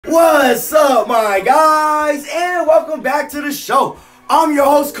What's up, my guys, and welcome back to the show. I'm your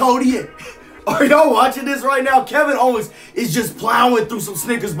host, Cody, and are y'all watching this right now? Kevin Owens is just plowing through some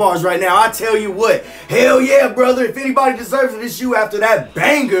Snickers bars right now. I tell you what, hell yeah, brother. If anybody deserves it, it's you after that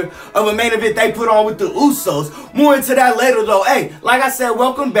banger of a main event they put on with the Usos. More into that later, though. Hey, like I said,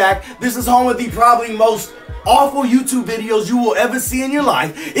 welcome back. This is home of the probably most awful YouTube videos you will ever see in your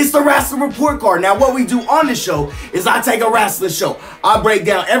life. It's the Wrestling Report Card. Now, what we do on the show is I take a wrestling show. I break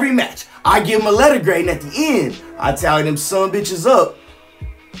down every match. I give them a letter grade, and at the end, I tally them son bitches up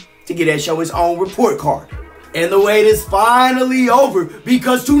to get that show its own report card. And the wait is finally over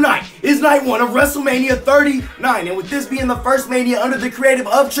because tonight is night one of WrestleMania 39. And with this being the first Mania under the creative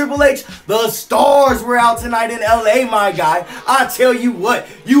of Triple H, the stars were out tonight in LA, my guy. I tell you what,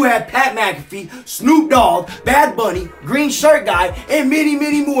 you had Pat McAfee, Snoop Dogg, Bad Bunny, Green Shirt Guy, and many,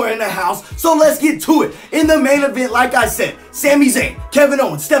 many more in the house. So let's get to it. In the main event, like I said, Sami Zayn, Kevin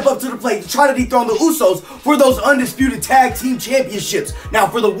Owens step up to the plate to try to dethrone the Usos for those undisputed tag team championships. Now,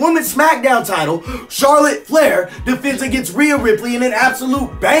 for the women's SmackDown title, Charlotte Flair defends against Rhea Ripley in an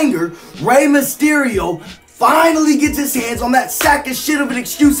absolute banger. Rey Mysterio finally gets his hands on that sack of shit of an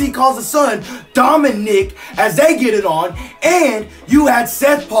excuse he calls his son, Dominic, as they get it on. And you had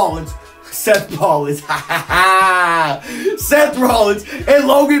Seth Rollins, and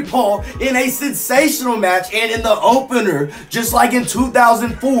Logan Paul in a sensational match, and in the opener, just like in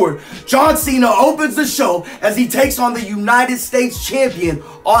 2004, John Cena opens the show as he takes on the United States champion,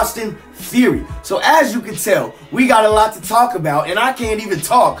 Austin Theory. So as you can tell, we got a lot to talk about, and I can't even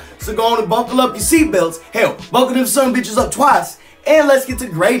talk, so go on and buckle up your seatbelts. Hell, buckle them son bitches up twice, and let's get to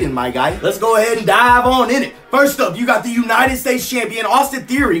grading, my guy. Let's go ahead and dive on in it. First up, you got the United States champion, Austin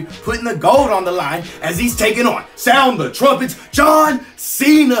Theory, putting the gold on the line as he's taking on, sound the trumpets, John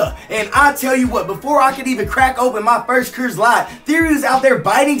Cena. And I tell you what, before I could even crack open my first Coors Light, Theory was out there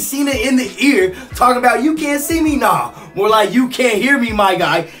biting Cena in the ear, talking about, you can't see me, nah. More like, you can't hear me, my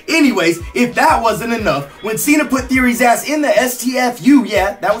guy. Anyways, if that wasn't enough, when Cena put Theory's ass in the STFU,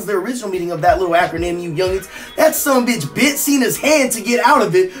 yeah, that was the original meaning of that little acronym, you youngins, that sumbitch bit Cena's hand to get out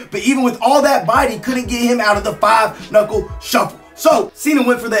of it, but even with all that biting, couldn't get him out of the five-knuckle shuffle. So, Cena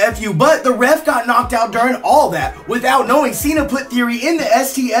went for the FU, but the ref got knocked out during all that. Without knowing, Cena put Theory in the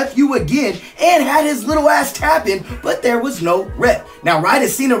STFU again and had his little ass tapping, but there was no ref. Now, right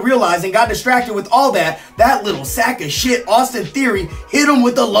as Cena realized and got distracted with all that, that little sack of shit, Austin Theory, hit him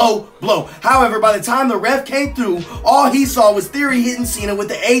with a low blow. However, by the time the ref came through, all he saw was Theory hitting Cena with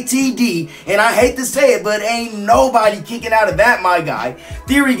the ATD, and I hate to say it, but ain't nobody kicking out of that, my guy.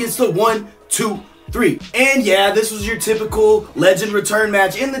 Theory gets the 1, 2, 3. And yeah, this was your typical legend return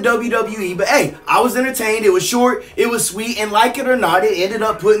match in the WWE, but hey, I was entertained. It was short, it was sweet, and like it or not, it ended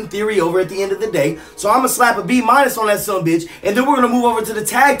up putting Theory over at the end of the day. So I'm gonna slap a B- on that sumbitch, and then we're gonna move over to the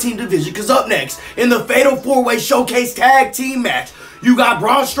tag team division, because up next, in the Fatal 4-Way Showcase tag team match, you got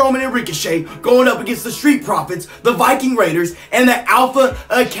Braun Strowman and Ricochet going up against the Street Profits, the Viking Raiders, and the Alpha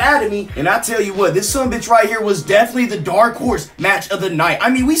Academy. And I tell you what, this sumbitch right here was definitely the dark horse match of the night. I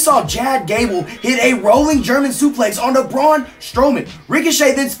mean, we saw Chad Gable hit a rolling German suplex onto Braun Strowman.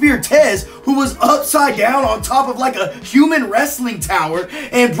 Ricochet then speared Tez, who was upside down on top of like a human wrestling tower,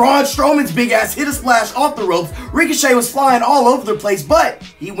 and Braun Strowman's big ass hit a splash off the ropes. Ricochet was flying all over the place, but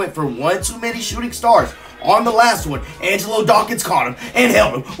he went for one too many shooting stars. On the last one, Angelo Dawkins caught him and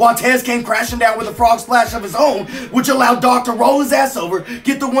held him, while Tez came crashing down with a frog splash of his own, which allowed Doc to roll his ass over,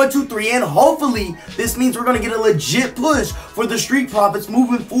 get the 1, 2, 3, and hopefully this means we're going to get a legit push for the Street Profits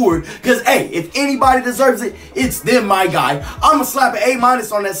moving forward, because hey, if anybody deserves it, it's them, my guy. I'm going to slap an A-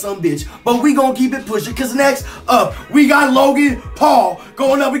 on that sumbitch, but we going to keep it pushing, because next up, we got Logan Paul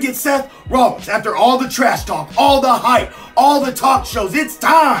going up against Seth Rollins. After all the trash talk, all the hype, all the talk shows, it's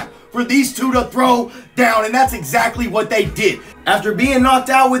time for these two to throw down, and that's exactly what they did. After being knocked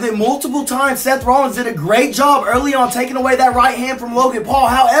out with it multiple times, Seth Rollins did a great job early on taking away that right hand from Logan Paul.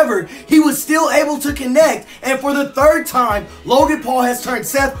 However, he was still able to connect, and for the third time, Logan Paul has turned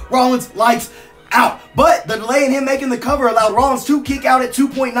Seth Rollins' lights out. But the delay in him making the cover allowed Rollins to kick out at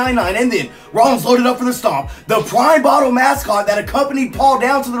 2.99, and then Rollins loaded up for the stomp. The Prime Bottle mascot that accompanied Paul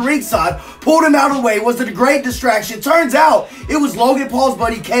down to the ringside pulled him out of the way, was a great distraction. Turns out it was Logan Paul's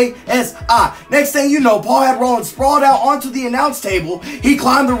buddy KSI. Next thing you know, Paul had Rollins sprawled out onto the announce table. He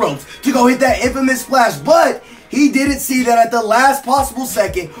climbed the ropes to go hit that infamous splash, but he didn't see that at the last possible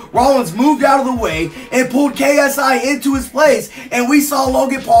second, Rollins moved out of the way and pulled KSI into his place, and we saw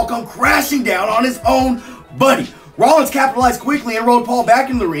Logan Paul come crashing down on his own buddy. Rollins capitalized quickly and rolled Paul back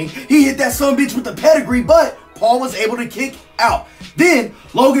in the ring. He hit that sumbitch with the pedigree, but Paul was able to kick out. Then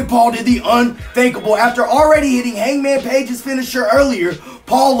Logan Paul did the unthinkable. After already hitting Hangman Page's finisher earlier,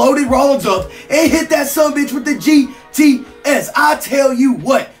 Paul loaded Rollins up and hit that sumbitch with the GTS. I tell you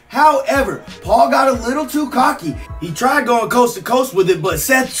what. However, Paul got a little too cocky. He tried going coast to coast with it, but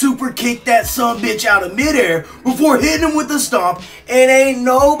Seth super kicked that sumbitch out of midair before hitting him with the stomp, and ain't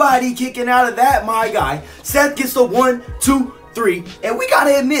nobody kicking out of that, my guy. Seth gets the 1, 2, 3, and we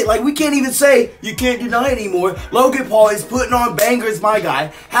gotta admit, like, we can't even say you can't deny anymore. Logan Paul is putting on bangers, my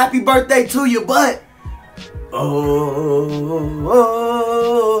guy. Happy birthday to you, but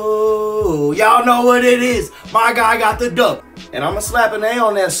y'all know what it is. My guy got the dub. And I'ma slap an A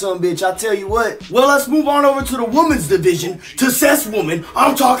on that sumbitch, I tell you what. Well, let's move on over to the women's division, to Seth's woman.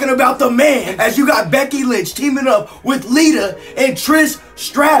 I'm talking about the man, as you got Becky Lynch teaming up with Lita and Trish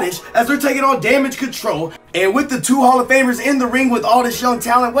Stratus as they're taking on Damage Control. And with the 2 Hall of Famers in the ring with all this young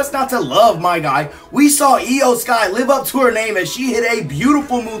talent, what's not to love, my guy? We saw Io Sky live up to her name as she hit a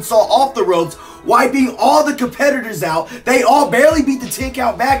beautiful moonsault off the ropes, wiping all the competitors out. They all barely beat the 10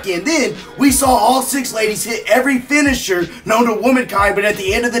 count back in. Then we saw all 6 ladies hit every finisher known to womankind, but at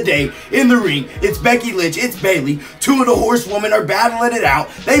the end of the day, in the ring, it's Becky Lynch, it's Bayley. 2 of the horsewomen are battling it out.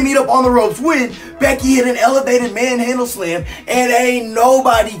 They meet up on the ropes when Becky hit an elevated manhandle slam, and ain't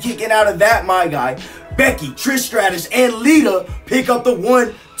nobody kicking out of that, my guy. Becky, Trish Stratus, and Lita pick up the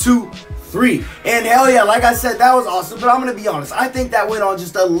 1, 2, 3. And hell yeah, like I said, that was awesome, but I'm gonna be honest, I think that went on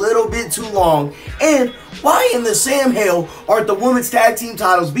just a little bit too long. And why in the Sam Hale aren't the women's tag team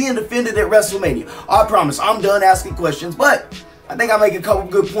titles being defended at WrestleMania? I promise, I'm done asking questions, but I think I make a couple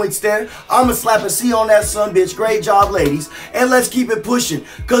good points there. I'm gonna slap a C on that sumbitch. Great job, ladies. And let's keep it pushing,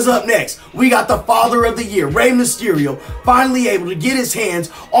 because up next, we got the Father of the Year, Rey Mysterio, finally able to get his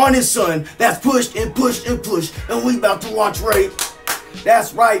hands on his son that's pushed and pushed and pushed, and we about to watch Rey.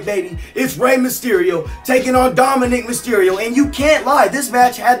 That's right, baby. It's Rey Mysterio taking on Dominic Mysterio. And you can't lie, this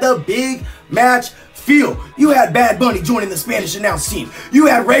match had the big match feel. You had Bad Bunny joining the Spanish announce team. You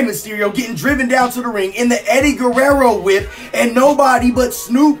had Rey Mysterio getting driven down to the ring in the Eddie Guerrero whip. And nobody but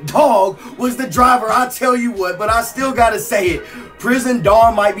Snoop Dogg was the driver. I tell you what, but I still gotta say it. Prison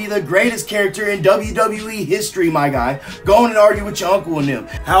Dawn might be the greatest character in WWE history, my guy. Go on and argue with your uncle and them.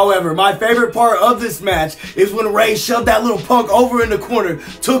 However, my favorite part of this match is when Rey shoved that little punk over in the corner,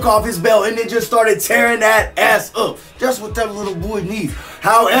 took off his belt, and then just started tearing that ass up. Just what that little boy needs.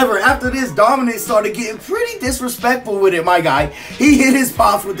 However, after this, Dominic started getting pretty disrespectful with it, my guy. He hit his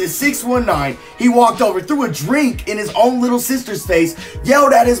pops with his 619. He walked over, threw a drink in his own little sister's face,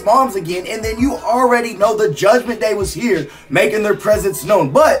 yelled at his moms again, and then you already know the Judgment Day was here, making their presence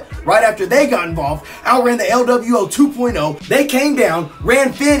known. But right after they got involved, outran the LWO 2.0. They came down,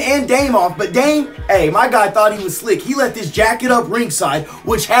 ran Finn and Dame off, but Dame, hey, my guy thought he was slick. He left his jacket up ringside,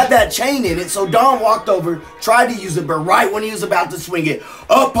 which had that chain in it, so Dom walked over, tried to use it, but right when he was about to swing it,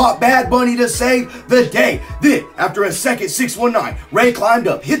 up popped Bad Bunny to save the day. Then, after a second 619, Rey climbed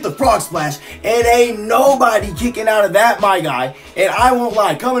up, hit the frog splash, and ain't nobody kicking out of that, my guy. And I won't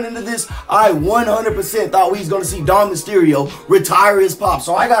lie, coming into this, I 100% thought we was going to see Dom Mysterio retire his pop.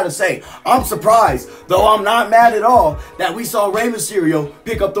 So I gotta say, I'm surprised, though I'm not mad at all, that we saw Rey Mysterio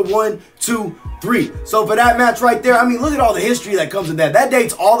pick up the 1, 2, 3. So for that match right there, I mean, look at all the history that comes with that. That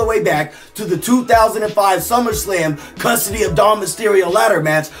dates all the way back to the 2005 SummerSlam custody of Dom Mysterio ladder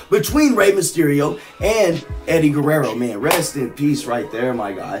match between Rey Mysterio and Eddie Guerrero. Man, rest in peace right there,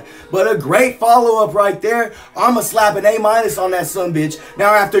 my guy. But a great follow-up right there. I'ma slap an A- on that sumbitch.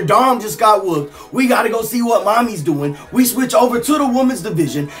 Now, after Dom just got whooped, we gotta go see what Mommy's doing. We switch over to the women's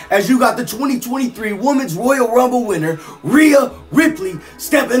division as you got the 2023 Women's Royal Rumble winner, Rhea Ripley,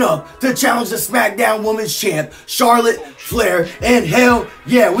 stepping up to challenge the SmackDown Women's Champ, Charlotte Flair. And hell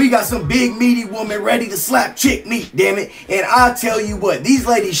yeah, we got some big meaty woman ready to slap chick meat, damn it. And I tell you what, these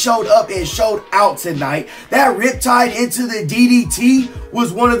ladies showed up and showed out tonight. That riptide into the DDT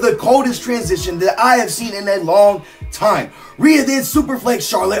was one of the coldest transitions that I have seen in a long time. Rhea then superflexed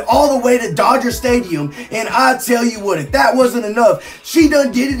Charlotte all the way to Dodger Stadium, and I tell you what, if that wasn't enough, she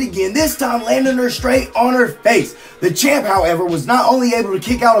done did it again, this time landing her straight on her face. The champ, however, was not only able to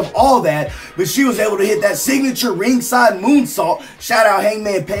kick out of all that, but she was able to hit that signature ringside moonsault, shout out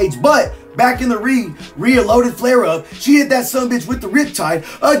Hangman Page. But back in the ring, Rhea loaded Flair up. She hit that sumbitch with the riptide.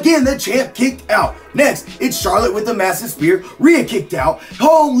 Again, the champ kicked out. Next, it's Charlotte with the massive spear. Rhea kicked out.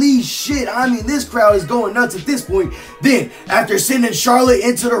 Holy shit, I mean, this crowd is going nuts at this point. Then, after sending Charlotte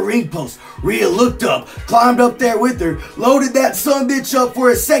into the ring post, Rhea looked up, climbed up there with her, loaded that sumbitch up for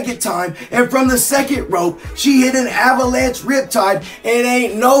a second time, and from the second rope, she hit an avalanche riptide, and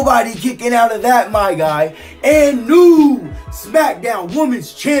ain't nobody kicking out of that, my guy. And new SmackDown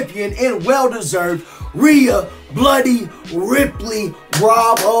Women's Champion and and well-deserved Rhea Bloody Ripley.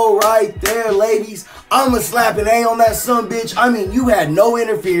 Bravo right there, ladies. I'ma slap an A on that sumbitch. I mean, you had no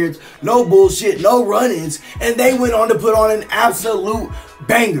interference, no bullshit, no run-ins, and they went on to put on an absolute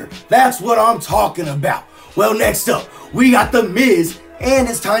banger. That's what I'm talking about. Well, next up, we got The Miz and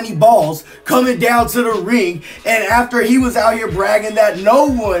his tiny balls coming down to the ring, and after he was out here bragging that no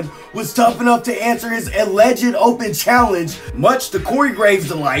one was tough enough to answer his alleged open challenge, much to Corey Graves'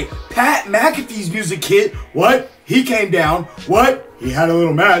 delight, Pat McAfee's music hit. What? He came down. What? He had a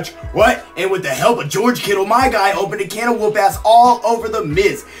little match. What? And with the help of George Kittle, my guy opened a can of whoop ass all over The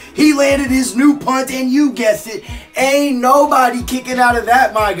Miz. He landed his new punt, and you guessed it, ain't nobody kicking out of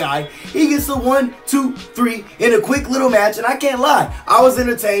that, my guy. He gets the 1, 2, 3 in a quick little match, and I can't lie, I was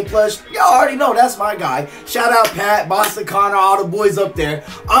entertained. Plus, y'all already know that's my guy. Shout out Pat, Boston Connor, all the boys up there.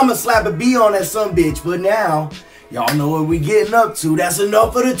 I'ma slap a B on that sumbitch, but now y'all know what we getting up to. That's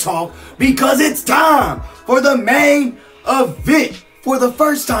enough of the talk, because it's time for the main event. For the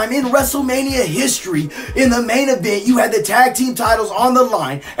first time in WrestleMania history, in the main event, you had the tag team titles on the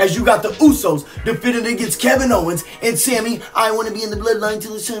line as you got the Usos defending against Kevin Owens and Sami. I want to be in the bloodline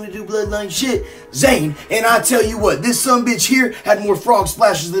till it's time to do bloodline shit. Zayn, and I tell you what, this sumbitch here had more frog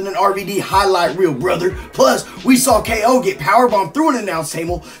splashes than an RVD highlight reel, brother. Plus, we saw KO get powerbombed through an announce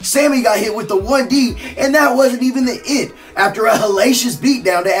table. Sami got hit with the 1D, and that wasn't even the end. After a hellacious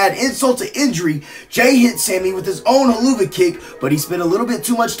beatdown to add insult to injury, Jay hit Sami with his own haluva kick, but he spent a little bit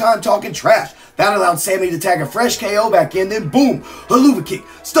too much time talking trash. That allowed Sami to tag a fresh KO back in, then boom, haluva kick,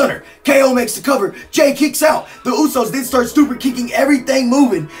 stunner. KO makes the cover, Jay kicks out. The Usos then start super kicking everything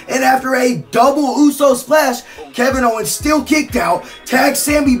moving, and after a double Uso splash, Kevin Owens still kicked out, tagged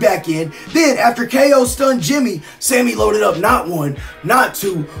Sami back in. Then after KO stunned Jimmy, Sami loaded up not 1, not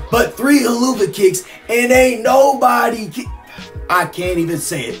 2, but 3 haluva kicks, and ain't nobody I can't even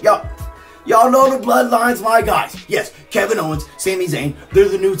say it. Y'all know the bloodlines, my guys. Yes, Kevin Owens, Sami Zayn, they're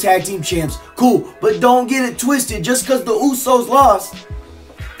the new tag team champs. Cool, but don't get it twisted. Just because the Usos lost,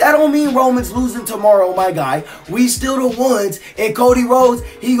 that don't mean Roman's losing tomorrow, my guy. We still the ones, and Cody Rhodes,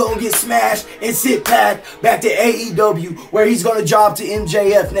 he gonna get smashed and sit back to AEW, where he's gonna job to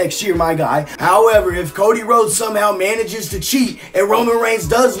MJF next year, my guy. However, if Cody Rhodes somehow manages to cheat and Roman Reigns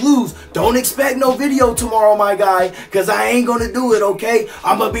does lose, don't expect no video tomorrow, my guy, because I ain't gonna do it, okay?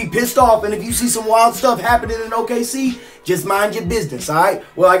 I'm gonna be pissed off, and if you see some wild stuff happening in OKC, just mind your business, alright?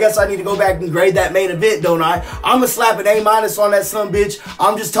 Well, I guess I need to go back and grade that main event, don't I? I'ma slap an A- on that sumbitch.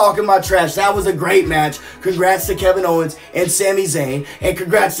 I'm just talking my trash. That was a great match. Congrats to Kevin Owens and Sami Zayn. And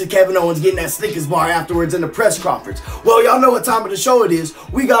congrats to Kevin Owens getting that Snickers bar afterwards in the press conference. Well, y'all know what time of the show it is.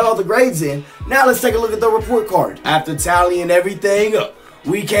 We got all the grades in. Now let's take a look at the report card. After tallying everything up,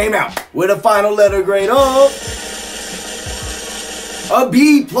 we came out with a final letter grade of a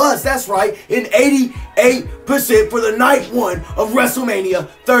B+, that's right, an 88% for the night 1 of WrestleMania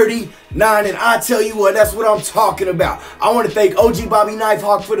 39. And I tell you what, that's what I'm talking about. I want to thank OG Bobby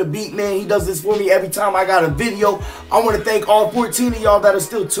Knifehawk for the beat, man. He does this for me every time I got a video. I want to thank all 14 of y'all that are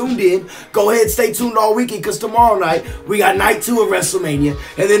still tuned in. Go ahead, stay tuned all weekend, because tomorrow night, we got night 2 of WrestleMania.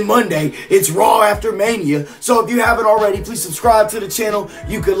 And then Monday, it's Raw after Mania. So if you haven't already, please subscribe to the channel.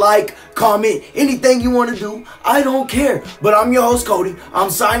 You could like, comment, anything you want to do. I don't care. But I'm your host, Cody. I'm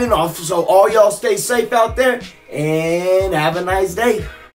signing off. So all y'all stay safe out there and have a nice day.